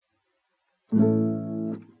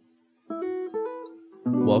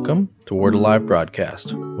Welcome to Word Alive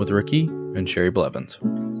Broadcast with Ricky and Sherry Blevins.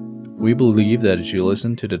 We believe that as you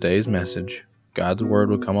listen to today's message, God's Word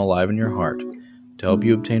will come alive in your heart to help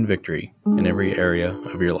you obtain victory in every area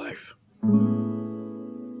of your life.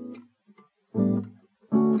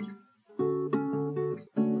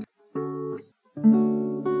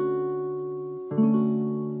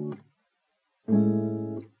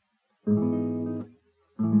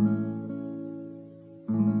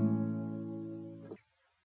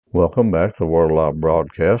 Welcome back to the Word Alive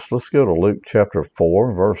broadcast. Let's go to Luke chapter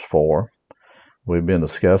 4, verse 4. We've been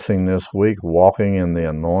discussing this week walking in the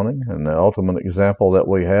anointing, and the ultimate example that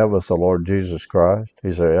we have is the Lord Jesus Christ.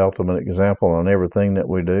 He's our ultimate example in everything that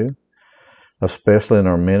we do, especially in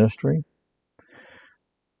our ministry.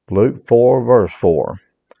 Luke 4, verse 4.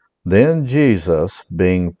 Then Jesus,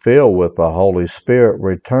 being filled with the Holy Spirit,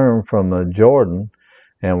 returned from the Jordan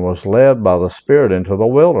and was led by the Spirit into the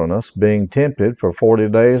wilderness, being tempted for 40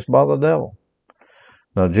 days by the devil.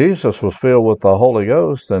 Now Jesus was filled with the Holy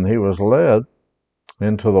Ghost, and he was led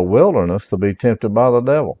into the wilderness to be tempted by the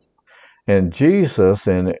devil. And Jesus,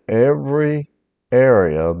 in every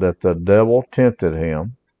area that the devil tempted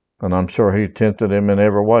him, and I'm sure he tempted him in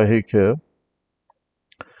every way he could,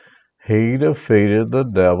 he defeated the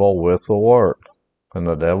devil with the Word. And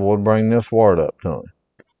the devil would bring this Word up to him.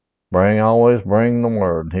 Always bring the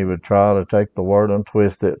Word. He would try to take the Word and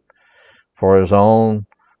twist it for his own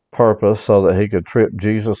purpose so that he could trip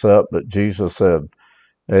Jesus up. But Jesus said,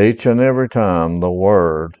 each and every time the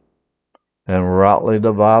Word, and rightly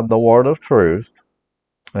divide the Word of truth,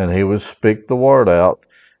 and he would speak the Word out,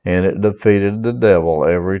 and it defeated the devil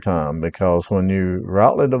every time. Because when you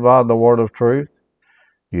rightly divide the Word of truth,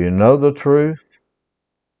 you know the truth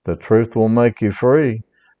will make you free.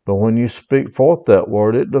 But when you speak forth that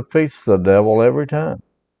Word, it defeats the devil every time.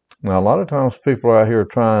 Now, a lot of times people are out here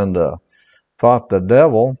trying to fight the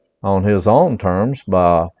devil on his own terms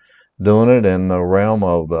by doing it in the realm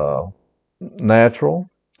of the natural.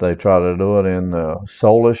 They try to do it in the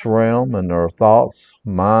soulish realm, in their thoughts,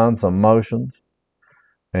 minds, emotions.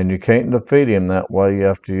 And you can't defeat him that way. You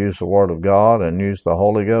have to use the Word of God and use the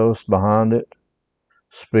Holy Ghost behind it,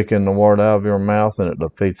 speaking the Word out of your mouth, and it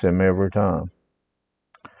defeats him every time.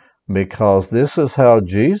 Because this is how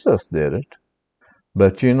Jesus did it.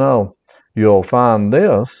 But you'll find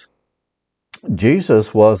this.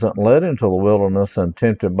 Jesus wasn't led into the wilderness and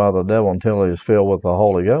tempted by the devil until he was filled with the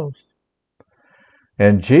Holy Ghost.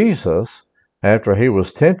 And Jesus, after he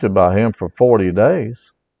was tempted by him for 40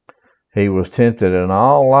 days, he was tempted in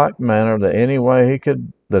all like manner that any way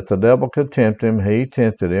that the devil could tempt him, he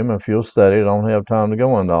tempted him. If you'll study, I don't have time to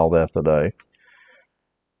go into all that today.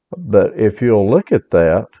 But if you'll look at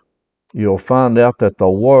that, you'll find out that the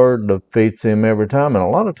Word defeats him every time. And a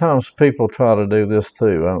lot of times people try to do this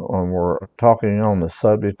too. When we're talking on the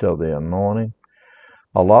subject of the anointing,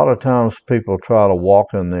 a lot of times people try to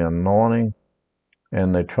walk in the anointing,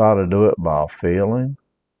 and they try to do it by feeling.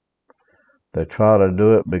 They try to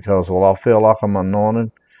do it because, I feel like I'm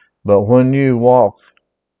anointed. But when you walk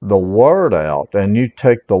the Word out, and you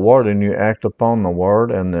take the Word and you act upon the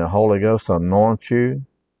Word, and the Holy Ghost anoints you,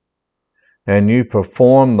 and you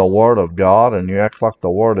perform the Word of God, and you act like the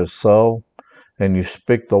Word is so, and you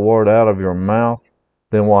speak the Word out of your mouth,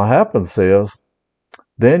 then what happens is,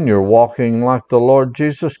 then you're walking like the Lord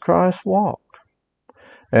Jesus Christ walked.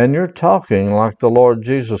 And you're talking like the Lord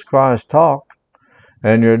Jesus Christ talked,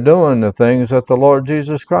 and you're doing the things that the Lord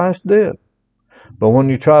Jesus Christ did. But when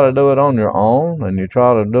you try to do it on your own, and you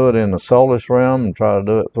try to do it in the soulish realm, and try to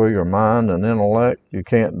do it through your mind and intellect, you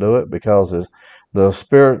can't do it, because the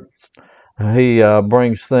Spirit, he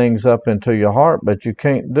brings things up into your heart, but you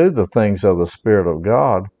can't do the things of the Spirit of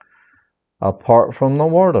God apart from the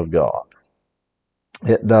Word of God.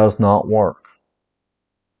 It does not work.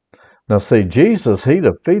 Now see, Jesus, he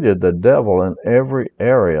defeated the devil in every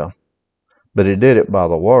area, but he did it by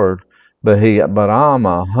the Word. But I'm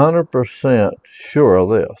 100% sure of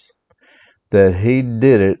this, that he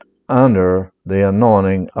did it under the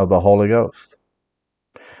anointing of the Holy Ghost.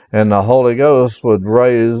 And the Holy Ghost would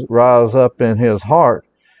rise up in his heart,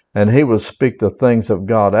 and he would speak the things of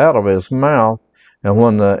God out of his mouth. And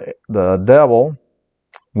when the devil,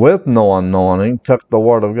 with no anointing, took the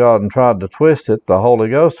Word of God and tried to twist it, the Holy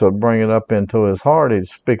Ghost would bring it up into his heart. He'd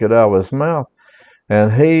speak it out of his mouth,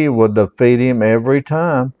 and he would defeat him every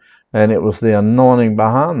time. And it was the anointing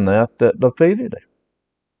behind that defeated him.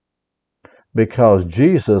 Because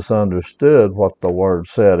Jesus understood what the Word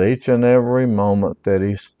said each and every moment that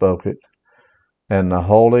he spoke it. And the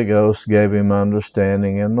Holy Ghost gave him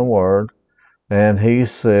understanding in the Word. And he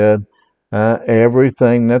said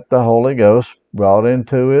everything that the Holy Ghost brought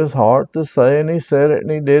into his heart to say, and he said it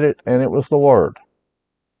and he did it, and it was the Word.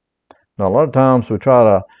 Now, a lot of times we try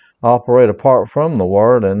to operate apart from the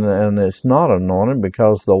Word, and it's not anointed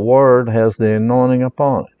because the Word has the anointing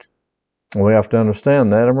upon it. We have to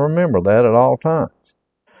understand that and remember that at all times.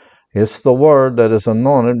 It's the Word that is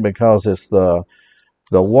anointed because it's the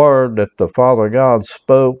Word that the Father God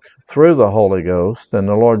spoke through the Holy Ghost, and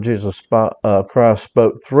the Lord Jesus Christ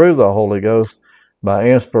spoke through the Holy Ghost by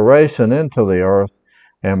inspiration into the earth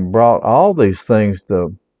and brought all these things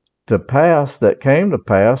to pass that came to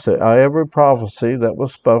pass. Every prophecy that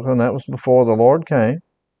was spoken, that was before the Lord came.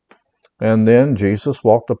 And then Jesus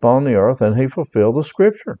walked upon the earth and he fulfilled the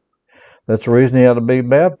Scripture. That's the reason he had to be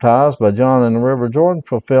baptized by John in the River Jordan,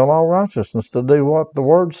 fulfill all righteousness, to do what the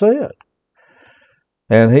Word said.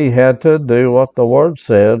 And he had to do what the Word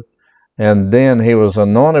said, and then he was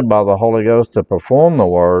anointed by the Holy Ghost to perform the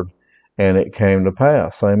Word, and it came to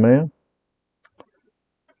pass. Amen?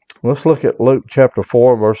 Let's look at Luke chapter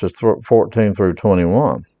 4, verses 14 through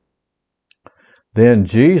 21. Then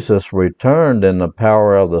Jesus returned in the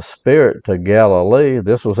power of the Spirit to Galilee.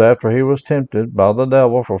 This was after he was tempted by the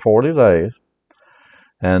devil for 40 days.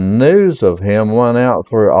 And news of him went out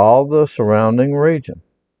through all the surrounding region.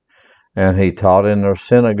 And he taught in their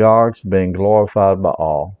synagogues, being glorified by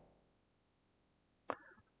all.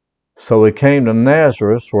 So he came to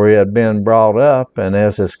Nazareth, where he had been brought up, and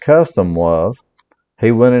as his custom was,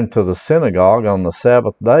 he went into the synagogue on the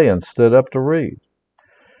Sabbath day and stood up to read.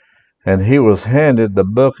 And he was handed the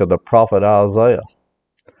book of the prophet Isaiah.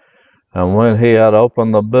 And when he had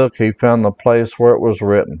opened the book, he found the place where it was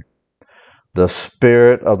written, "The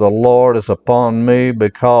Spirit of the Lord is upon me,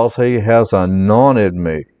 because he has anointed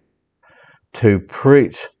me to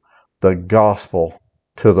preach the gospel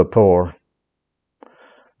to the poor.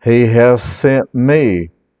 He has sent me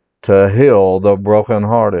to heal the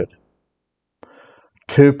brokenhearted,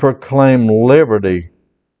 to proclaim liberty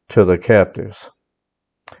to the captives,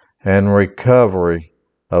 and recovery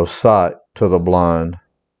of sight to the blind,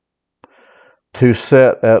 to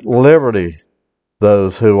set at liberty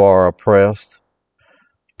those who are oppressed,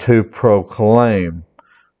 to proclaim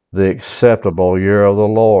the acceptable year of the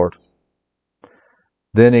Lord."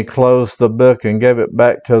 Then he closed the book and gave it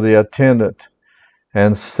back to the attendant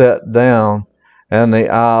and sat down, and the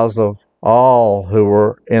eyes of all who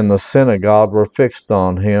were in the synagogue were fixed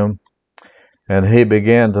on him. And he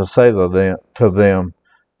began to say to them,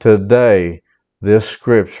 "Today this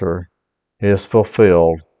Scripture is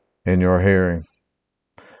fulfilled in your hearing."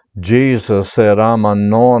 Jesus said, "I'm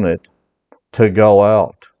anointed to go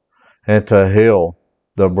out and to heal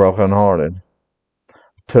the brokenhearted,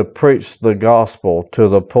 to preach the gospel to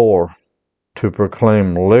the poor, to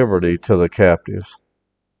proclaim liberty to the captives,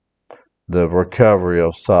 the recovery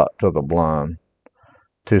of sight to the blind,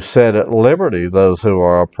 to set at liberty those who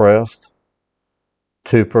are oppressed,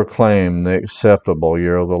 to proclaim the acceptable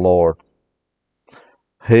year of the Lord."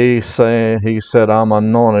 He said, "I'm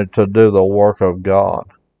anointed to do the work of God."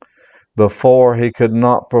 Before, he could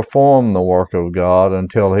not perform the work of God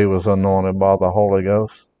until he was anointed by the Holy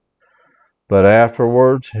Ghost. But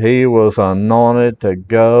afterwards, he was anointed to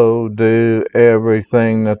go do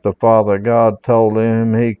everything that the Father God told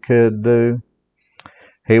him he could do.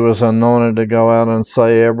 He was anointed to go out and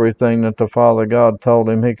say everything that the Father God told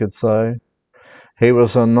him he could say. He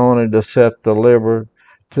was anointed to set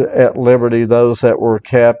at liberty those that were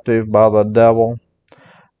captive by the devil,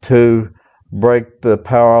 to break the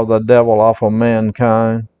power of the devil off of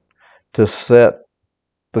mankind, to set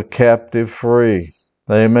the captive free.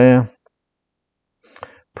 Amen.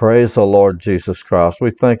 Praise the Lord Jesus Christ. We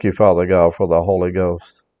thank you, Father God, for the Holy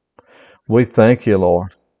Ghost. We thank you,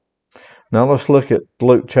 Lord. Now let's look at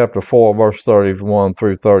Luke chapter 4, verse 31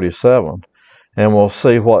 through 37, and we'll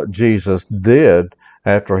see what Jesus did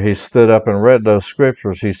after he stood up and read those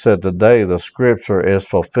scriptures. He said, "Today the Scripture is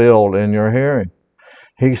fulfilled in your hearing."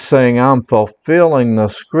 He's saying, I'm fulfilling the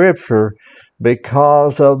Scripture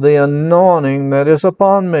because of the anointing that is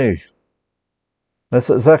upon me. That's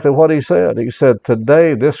exactly what he said. He said,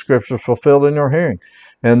 "Today this Scripture is fulfilled in your hearing."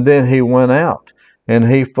 And then he went out and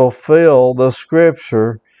he fulfilled the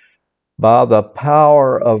Scripture by the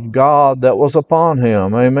power of God that was upon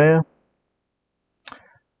him. Amen.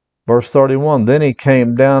 Verse 31, "Then he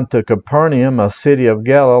came down to Capernaum, a city of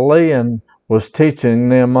Galilee, and was teaching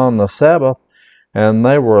them on the Sabbath. And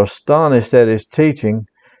they were astonished at his teaching.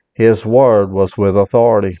 His word was with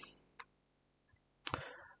authority."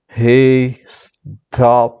 He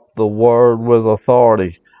taught the word with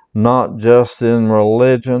authority, not just in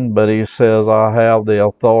religion, but he says, "I have the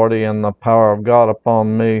authority and the power of God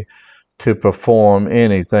upon me to perform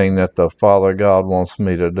anything that the Father God wants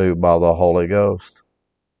me to do by the Holy Ghost.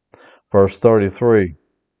 Verse 33.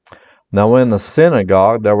 Now in the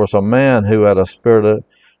synagogue there was a man who had a spirit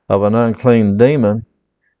of an unclean demon,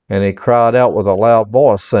 and he cried out with a loud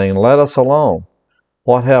voice, saying, Let us alone.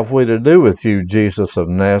 What have we to do with you, Jesus of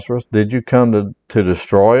Nazareth? Did you come to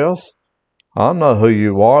destroy us? I know who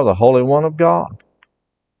you are, the Holy One of God.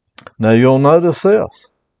 Now you'll notice this.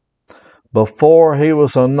 Before he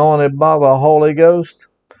was anointed by the Holy Ghost,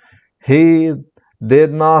 he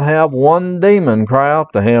did not have one demon cry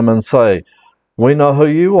out to him and say, We know who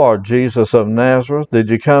you are, Jesus of Nazareth. Did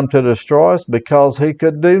you come to destroy us? Because he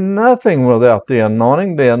could do nothing without the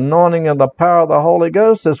anointing. The anointing of the power of the Holy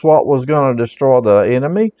Ghost is what was going to destroy the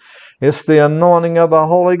enemy. It's the anointing of the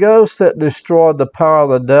Holy Ghost that destroyed the power of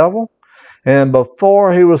the devil. And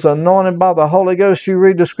before he was anointed by the Holy Ghost, you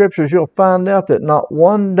read the scriptures, you'll find out that not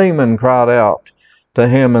one demon cried out to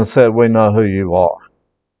him and said, We know who you are.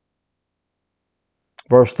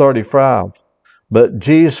 Verse 35. But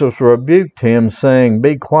Jesus rebuked him, saying,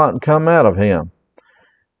 Be quiet and come out of him.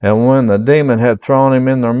 And when the demon had thrown him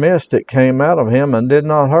in their midst, it came out of him and did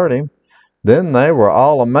not hurt him. Then they were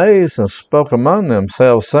all amazed and spoke among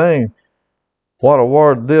themselves, saying, What a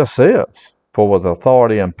word this is! For with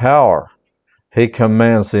authority and power he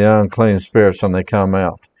commands the unclean spirits, and they come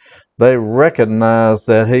out. They recognized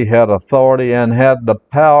that he had authority and had the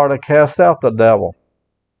power to cast out the devil.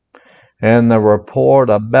 And the report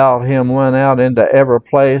about him went out into every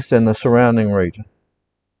place in the surrounding region.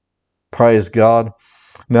 Praise God.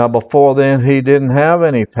 Now before then he didn't have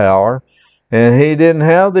any power, and he didn't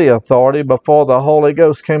have the authority before the Holy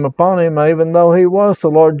Ghost came upon him, even though he was the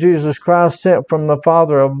Lord Jesus Christ sent from the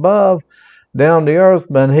Father above down to earth,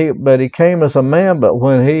 but he came as a man. But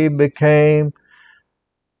when he became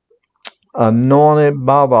anointed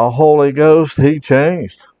by the Holy Ghost, he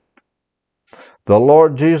changed. The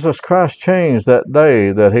Lord Jesus Christ changed that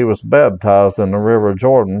day that he was baptized in the river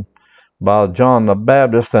Jordan by John the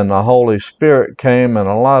Baptist, and the Holy Spirit came and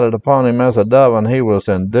alighted upon him as a dove, and he was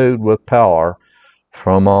endued with power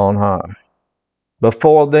from on high.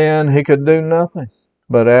 Before then, he could do nothing.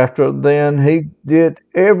 But after then, he did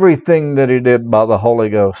everything that he did by the Holy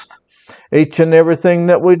Ghost. Each and everything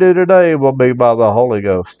that we do today will be by the Holy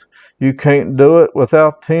Ghost. You can't do it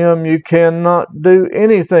without him. You cannot do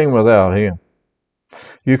anything without him.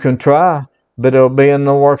 You can try, but it'll be in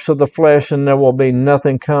the works of the flesh, and there will be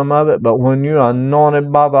nothing come of it. But when you're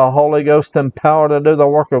anointed by the Holy Ghost and power to do the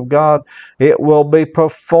work of God, it will be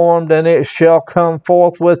performed, and it shall come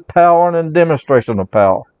forth with power and in demonstration of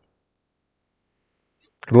power.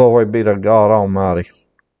 Glory be to God Almighty.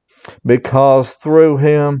 Because through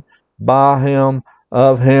him, by him,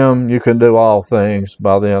 of him, you can do all things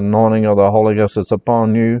by the anointing of the Holy Ghost that's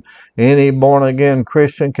upon you. Any born-again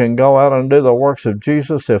Christian can go out and do the works of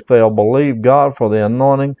Jesus if they'll believe God for the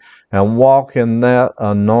anointing and walk in that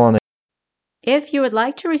anointing. If you would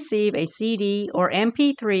like to receive a CD or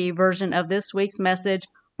MP3 version of this week's message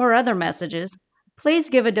or other messages, please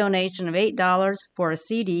give a donation of $8 for a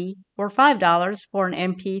CD or $5 for an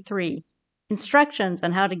MP3. Instructions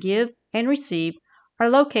on how to give and receive are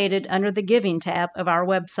located under the Giving tab of our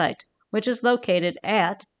website, which is located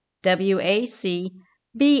at wacba.org.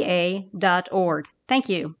 Thank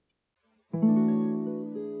you.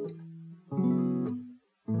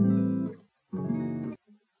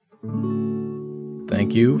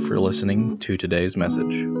 Thank you for listening to today's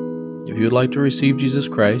message. If you would like to receive Jesus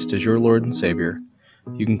Christ as your Lord and Savior,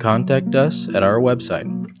 you can contact us at our website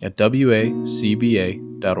at wacba.org.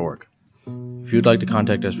 If you would like to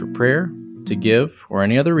contact us for prayer, to give, or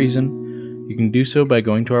any other reason, you can do so by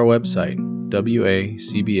going to our website,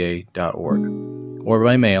 wacba.org, or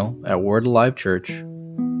by mail at Word Alive Church,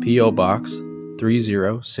 P.O. Box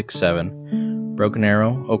 3067, Broken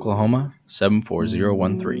Arrow, Oklahoma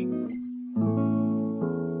 74013.